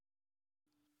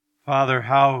Father,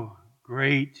 how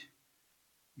great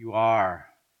you are,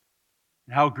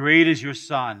 and how great is your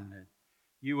Son, that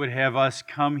you would have us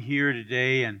come here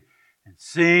today and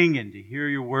sing and to hear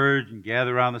your word and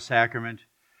gather around the sacrament.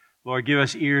 Lord, give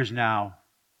us ears now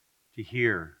to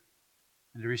hear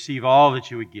and to receive all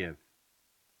that you would give.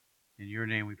 In your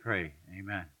name we pray.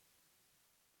 Amen.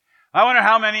 I wonder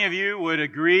how many of you would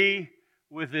agree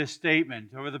with this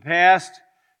statement. Over the past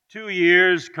 2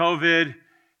 years, COVID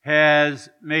has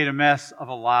made a mess of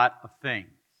a lot of things.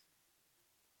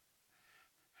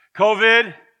 COVID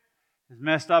has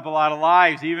messed up a lot of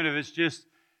lives, even if it's just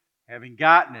having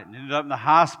gotten it and ended up in the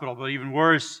hospital, but even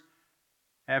worse,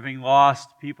 having lost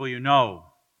people you know,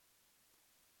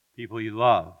 people you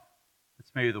love.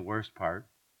 That's maybe the worst part.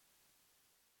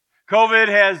 COVID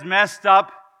has messed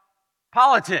up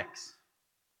politics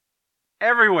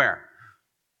everywhere.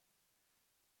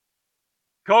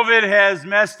 COVID has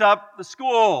messed up the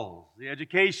schools, the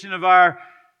education of our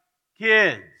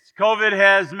kids. COVID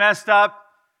has messed up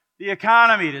the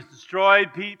economy. It has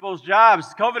destroyed people's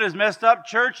jobs. COVID has messed up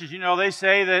churches. You know, they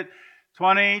say that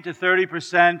 20 to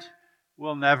 30%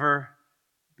 will never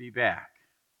be back.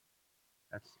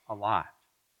 That's a lot.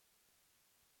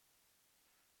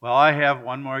 Well, I have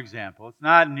one more example. It's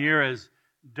not near as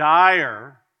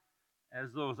dire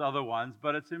as those other ones,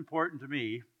 but it's important to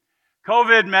me.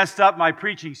 COVID messed up my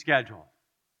preaching schedule.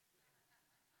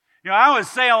 You know, I was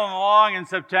sailing along in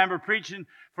September preaching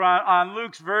on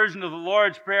Luke's version of the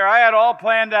Lord's Prayer. I had all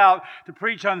planned out to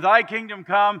preach on Thy Kingdom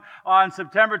Come on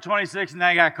September 26th, and then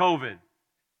I got COVID.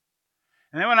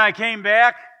 And then when I came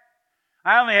back,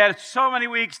 I only had so many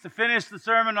weeks to finish the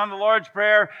sermon on the Lord's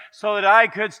Prayer so that I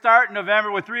could start in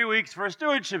November with 3 weeks for a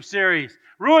stewardship series.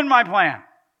 Ruined my plan.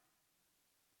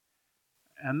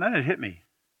 And then it hit me.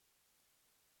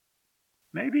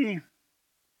 Maybe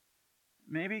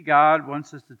God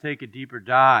wants us to take a deeper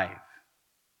dive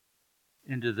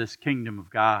into this kingdom of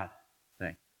God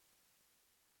thing.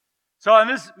 So, and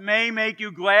this may make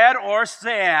you glad or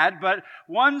sad, but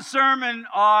one sermon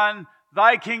on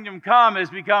Thy Kingdom Come has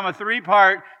become a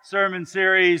 3-part sermon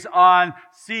series on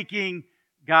seeking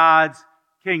God's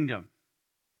kingdom.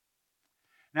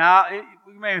 Now,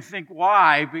 you may think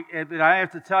why, but I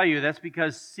have to tell you that's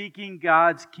because seeking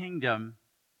God's kingdom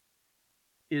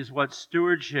is what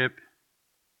stewardship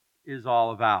is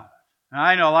all about. Now,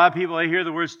 I know a lot of people, they hear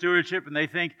the word stewardship and they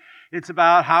think it's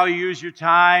about how you use your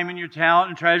time and your talent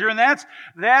and treasure, and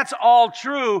that's all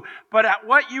true, but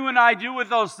what you and I do with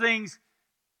those things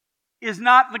is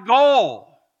not the goal.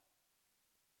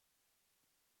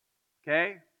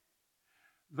 Okay?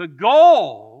 The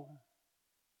goal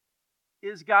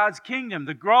is God's kingdom,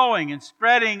 the growing and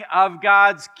spreading of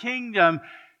God's kingdom,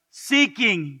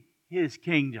 seeking His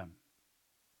kingdom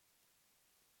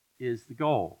is the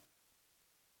goal.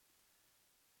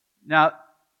 Now,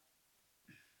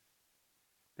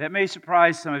 that may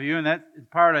surprise some of you, and that in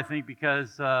part, I think,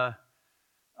 because a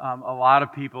lot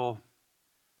of people,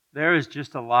 there is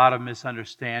just a lot of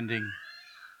misunderstanding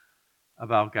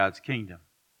about God's kingdom.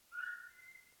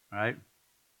 Right?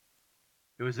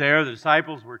 It was there, the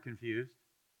disciples were confused.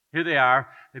 Here they are.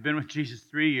 They've been with Jesus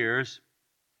 3 years.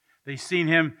 They've seen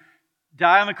Him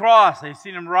die on the cross. They've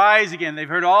seen Him rise again. They've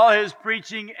heard all His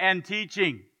preaching and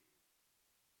teaching.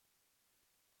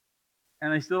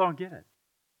 And they still don't get it.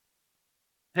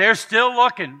 They're still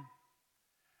looking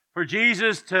for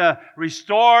Jesus to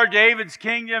restore David's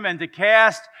kingdom and to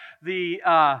cast the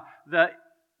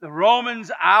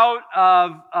Romans out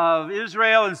of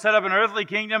Israel and set up an earthly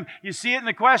kingdom. You see it in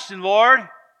the question, Lord,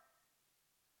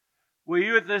 will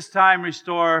you at this time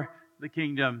restore the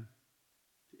kingdom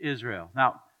to Israel?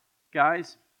 Now,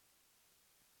 guys,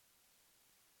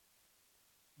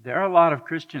 there are a lot of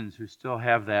Christians who still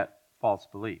have that false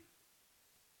belief.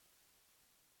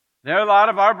 There are a lot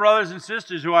of our brothers and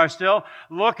sisters who are still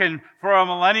looking for a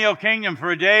millennial kingdom, for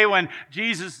a day when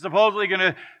Jesus is supposedly going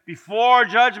to, before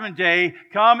Judgment Day,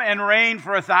 come and reign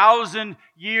for 1,000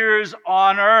 years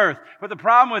on earth. But the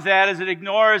problem with that is it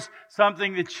ignores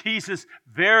something that Jesus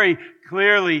very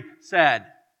clearly said.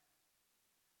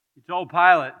 He told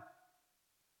Pilate,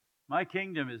 "My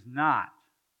kingdom is not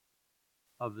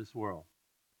of this world.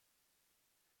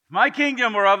 If my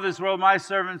kingdom were of this world, my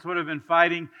servants would have been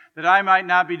fighting that I might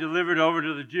not be delivered over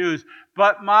to the Jews.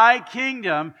 But my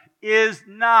kingdom is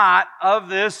not of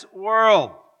this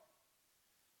world."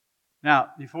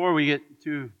 Now, before we get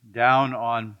too down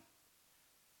on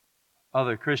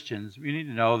other Christians, we need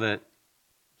to know that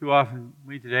too often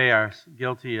we today are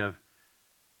guilty of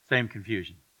same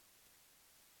confusion.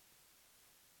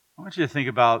 I want you to think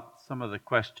about some of the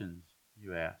questions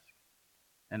you ask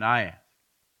and I ask.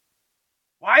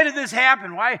 Why did this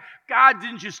happen? Why, God,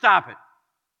 didn't you stop it?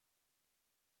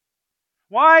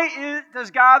 Why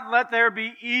does God let there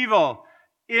be evil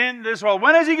in this world?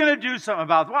 When is He going to do something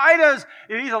about it?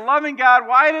 If He's a loving God,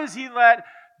 why does He let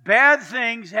bad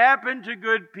things happen to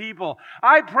good people?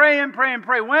 I pray and pray and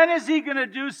pray. When is He going to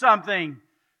do something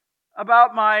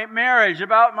about my marriage,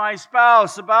 about my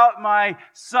spouse, about my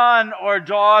son or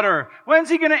daughter? When's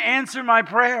He going to answer my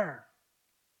prayer?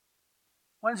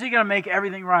 When's He going to make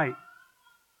everything right?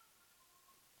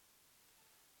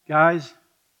 Guys,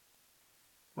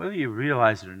 whether you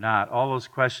realize it or not, all those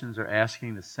questions are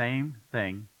asking the same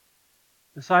thing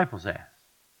disciples asked.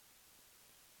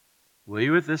 Will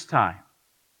you at this time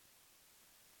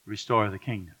restore the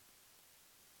kingdom?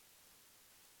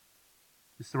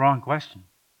 It's the wrong question.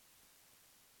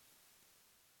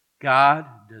 God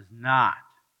does not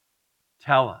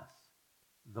tell us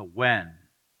the when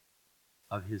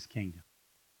of His kingdom.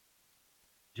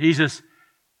 Jesus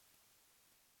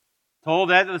told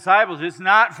that to the disciples, it's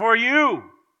not for you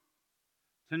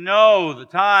to know the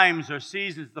times or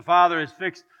seasons the Father has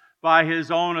fixed by His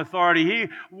own authority. He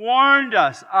warned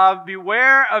us of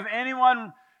beware of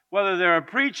anyone, whether they're a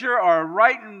preacher or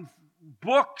writing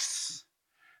books,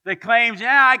 that claims,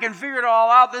 I can figure it all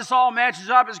out, this all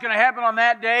matches up, it's going to happen on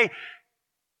that day.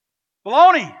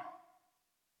 Baloney.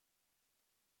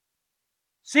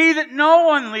 See that no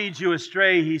one leads you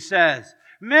astray, He says.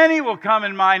 Many will come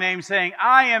in my name saying,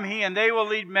 I am He, and they will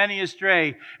lead many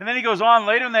astray. And then He goes on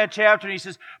later in that chapter and He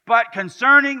says, but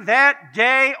concerning that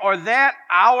day or that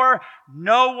hour,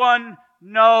 no one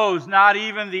knows, not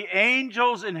even the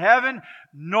angels in heaven,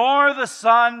 nor the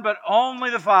Son, but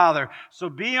only the Father. So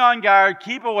be on guard,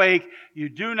 keep awake. You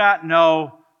do not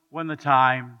know when the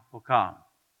time will come.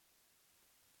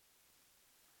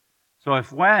 So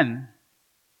if when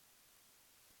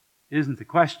isn't the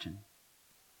question,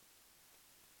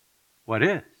 what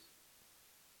is?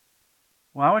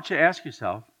 Well, I want you to ask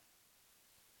yourself,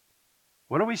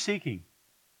 what are we seeking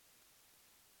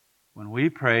when we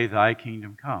pray, Thy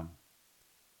kingdom come?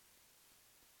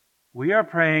 We are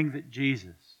praying that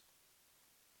Jesus,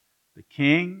 the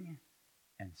King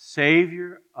and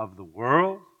Savior of the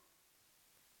world,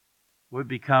 would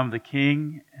become the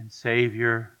King and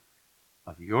Savior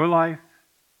of your life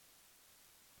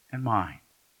and mine.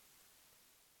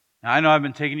 Now, I know I've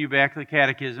been taking you back to the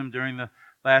catechism during the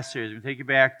last series. I'm going to take you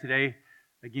back today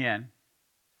again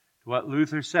to what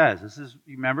Luther says. This is,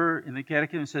 remember, in the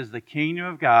catechism it says, the kingdom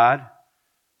of God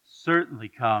certainly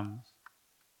comes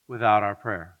without our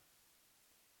prayer.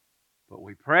 But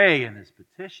we pray in this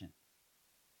petition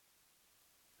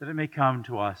that it may come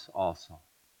to us also.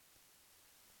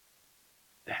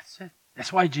 That's it.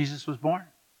 That's why Jesus was born.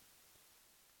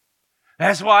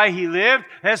 That's why He lived.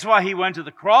 That's why He went to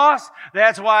the cross.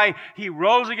 That's why He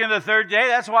rose again the third day.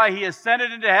 That's why He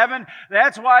ascended into heaven.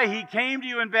 That's why He came to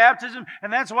you in baptism.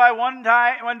 And that's why one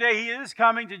day He is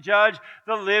coming to judge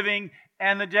the living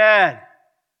and the dead.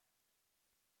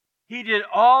 He did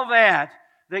all that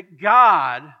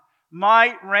God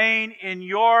might reign in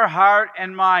your heart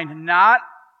and mind. Not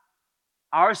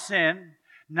our sin,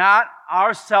 not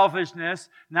our selfishness,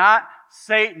 not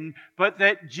Satan, but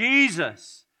that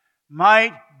Jesus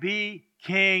might be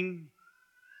king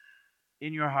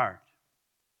in your heart.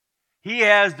 He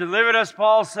has delivered us,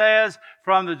 Paul says,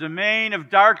 from the domain of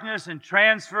darkness and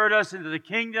transferred us into the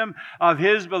kingdom of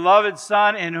His beloved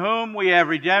Son, in whom we have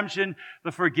redemption,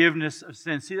 the forgiveness of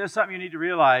sins. See, there's something you need to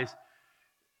realize.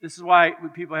 This is why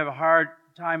people have a hard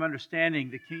time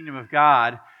understanding the kingdom of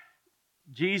God.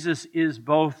 Jesus is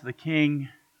both the king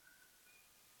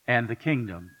and the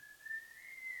kingdom.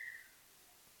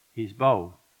 He's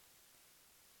both.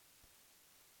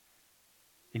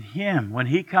 In Him, when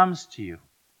He comes to you,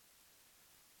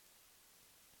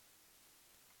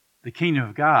 the kingdom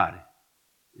of God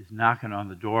is knocking on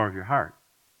the door of your heart.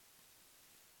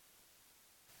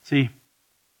 See,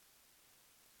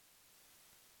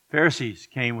 Pharisees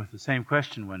came with the same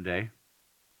question one day.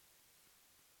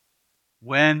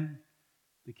 When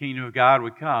the kingdom of God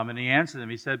would come, and He answered them.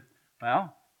 He said,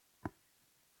 well,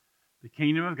 the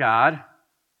kingdom of God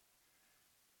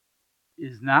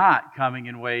is not coming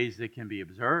in ways that can be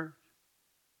observed.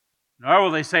 Nor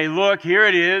will they say, look, here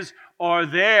it is, or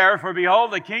there, for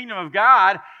behold, the kingdom of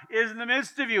God is in the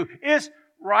midst of you. It's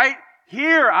right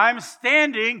here. I'm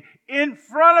standing in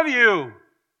front of you.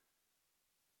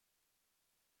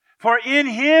 For in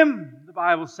Him, the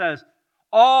Bible says,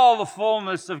 all the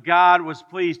fullness of God was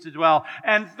pleased to dwell,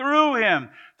 and through Him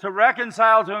to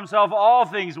reconcile to Himself all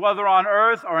things, whether on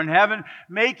earth or in heaven,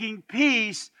 making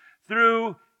peace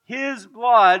through His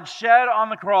blood shed on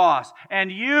the cross. And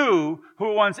you, who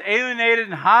were once alienated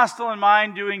and hostile in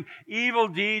mind, doing evil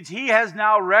deeds, He has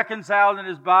now reconciled in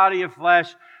His body of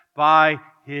flesh by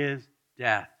His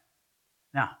death.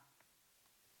 Now,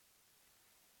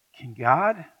 can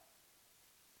God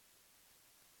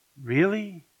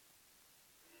really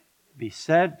be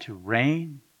said to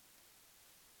reign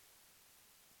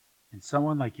in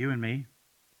someone like you and me?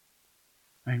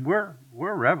 I mean, we're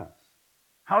rebels.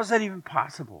 How is that even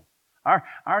possible?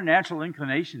 Our natural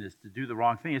inclination is to do the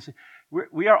wrong thing.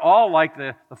 We are all like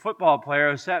the football player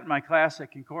who sat in my class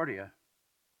at Concordia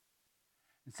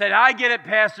and said, I get it,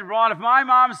 Pastor Braun. If my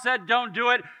mom said don't do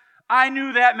it, I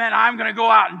knew that meant I'm going to go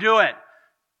out and do it.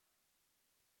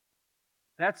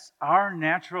 That's our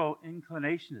natural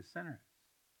inclination as sinners.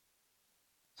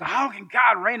 So how can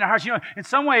God reign in our hearts? You know, in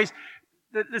some ways,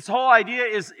 this whole idea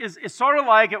is sort of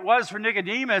like it was for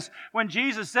Nicodemus when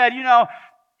Jesus said, you know,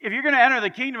 if you're going to enter the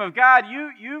kingdom of God,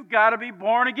 you've got to be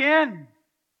born again.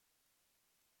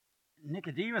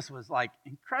 Nicodemus was like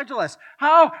incredulous.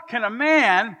 How can a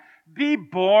man be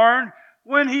born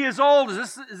when he is old?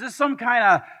 Is this some kind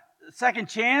of second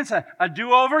chance, a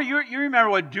do-over? You remember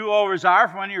what do-overs are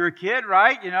from when you were a kid,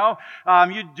 right? You know,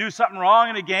 you do something wrong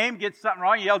in a game, get something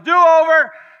wrong, you yell,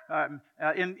 do-over!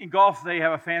 In golf, they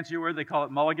have a fancier word. They call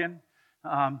it mulligan,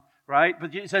 right?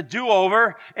 But it's a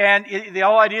do-over, and the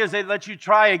whole idea is they let you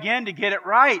try again to get it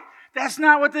right. That's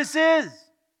not what this is.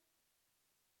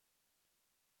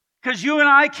 Because you and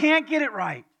I can't get it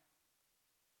right.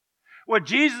 What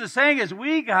Jesus is saying is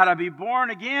we got to be born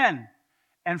again.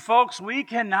 And folks, we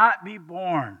cannot be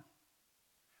born.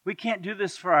 We can't do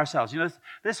this for ourselves. You know,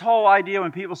 this whole idea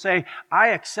when people say, I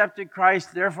accepted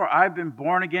Christ, therefore I've been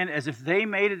born again, as if they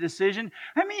made a decision.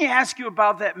 Let me ask you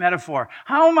about that metaphor.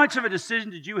 How much of a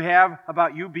decision did you have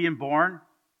about you being born?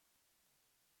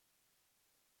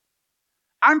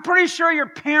 I'm pretty sure your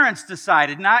parents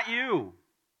decided, not you.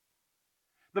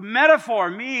 The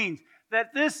metaphor means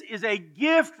that this is a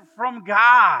gift from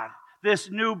God.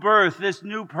 This new birth, this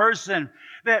new person,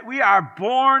 that we are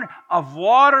born of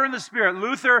water and the Spirit.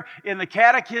 Luther, in the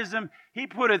Catechism, he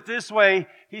put it this way.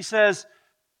 He says,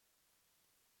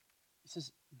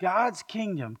 God's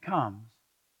kingdom comes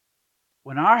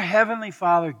when our Heavenly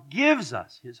Father gives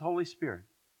us His Holy Spirit.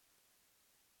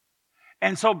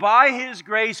 And so by His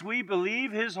grace, we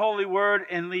believe His holy word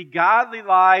and lead godly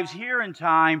lives here in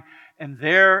time and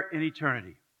there in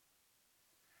eternity.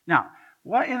 Now,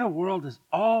 what in the world does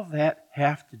all that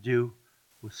have to do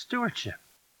with stewardship?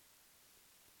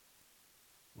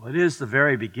 Well, it is the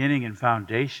very beginning and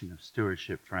foundation of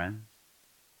stewardship, friends.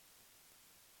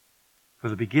 For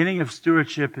the beginning of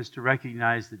stewardship is to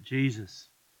recognize that Jesus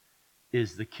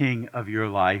is the King of your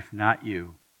life, not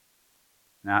you,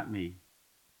 not me.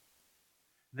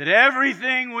 That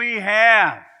everything we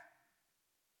have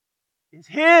is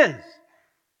His,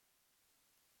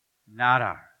 not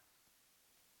ours.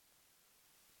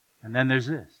 And then there's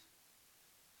this,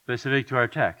 specific to our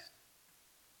text.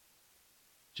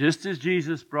 Just as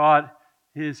Jesus brought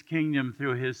His kingdom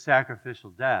through His sacrificial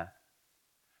death,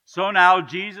 so now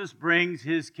Jesus brings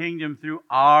His kingdom through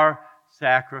our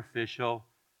sacrificial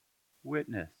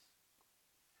witness.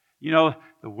 You know,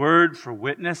 the word for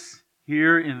witness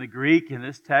here in the Greek in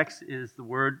this text is the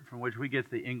word from which we get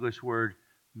the English word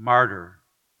martyr.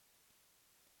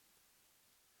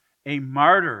 A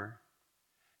martyr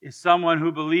is someone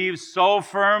who believes so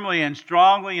firmly and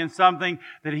strongly in something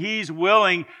that he's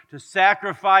willing to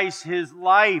sacrifice his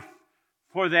life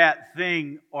for that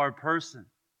thing or person.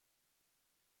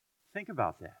 Think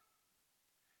about that.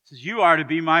 It says, you are to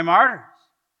be my martyrs.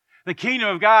 The kingdom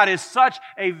of God is such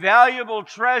a valuable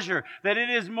treasure that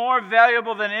it is more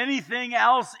valuable than anything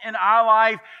else in our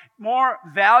life, more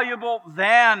valuable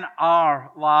than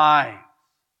our lives.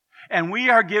 And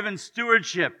we are given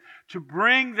stewardship to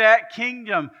bring that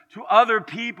kingdom to other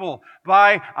people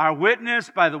by our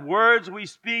witness, by the words we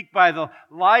speak, by the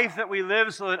life that we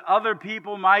live, so that other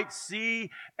people might see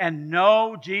and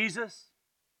know Jesus.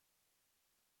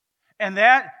 And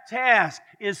that task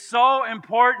is so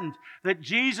important that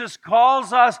Jesus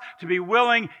calls us to be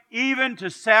willing even to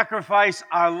sacrifice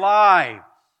our lives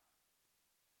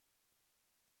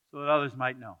so that others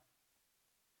might know.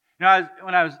 You know,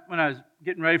 when I was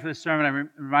getting ready for this sermon, I'm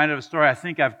reminded of a story. I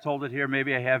think I've told it here.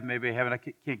 Maybe I have, maybe I haven't. I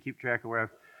can't keep track of where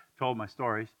I've told my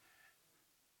stories.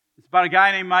 It's about a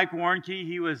guy named Mike Warnke.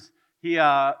 He was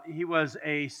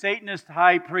a Satanist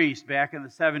high priest back in the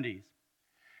 70s.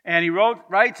 And he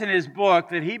writes in his book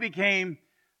that he became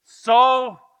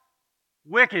so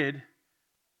wicked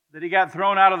that he got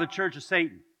thrown out of the Church of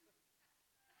Satan.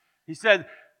 He said,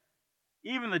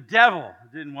 even the devil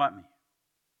didn't want me.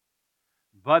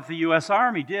 But the U.S.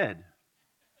 Army did.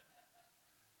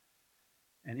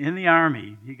 And in the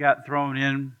Army, he got thrown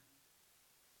in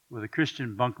with a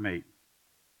Christian bunkmate.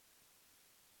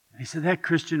 And he said that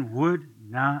Christian would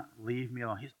not leave me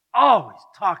alone. He's always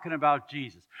talking about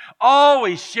Jesus,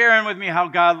 always sharing with me how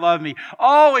God loved me,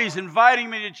 always inviting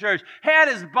me to church, had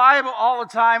his Bible all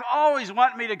the time, always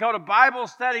wanting me to go to Bible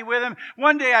study with him.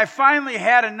 One day I finally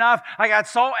had enough. I got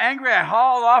so angry I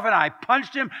hauled off and I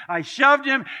punched him. I shoved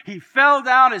him. He fell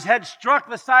down. His head struck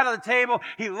the side of the table.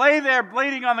 He lay there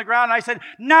bleeding on the ground. And I said,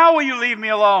 "Now will you leave me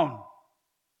alone?"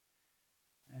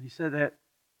 And he said that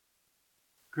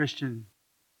Christian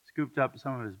scooped up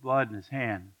some of his blood in his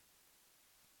hand.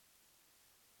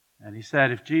 And he said,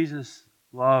 "If Jesus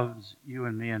loves you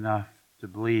and me enough to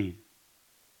bleed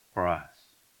for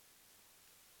us,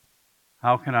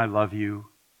 how can I love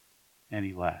you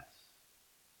any less?"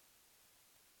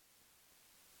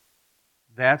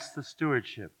 That's the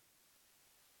stewardship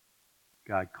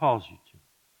God calls you to.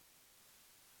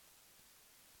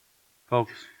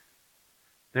 Folks,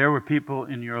 there were people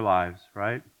in your lives,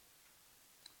 right,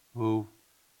 who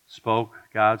spoke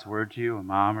God's word to you, a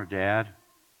mom or dad,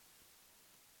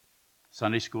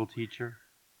 Sunday school teacher,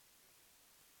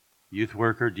 youth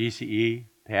worker, DCE,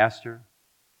 pastor,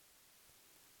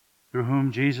 through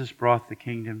whom Jesus brought the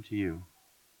kingdom to you.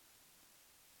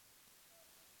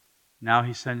 Now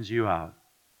he sends you out,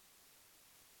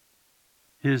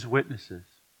 his witnesses,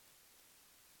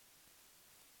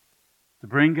 to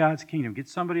bring God's kingdom. Get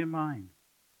somebody in mind.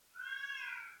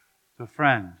 To a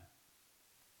friend,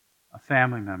 a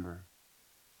family member,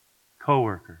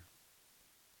 co-worker,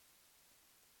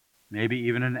 maybe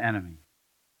even an enemy.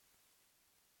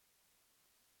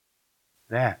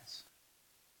 That's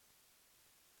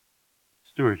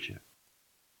stewardship.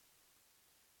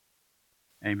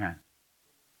 Amen.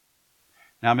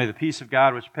 Now may the peace of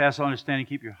God, which passes all understanding,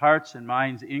 keep your hearts and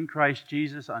minds in Christ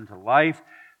Jesus unto life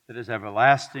that is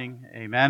everlasting. Amen.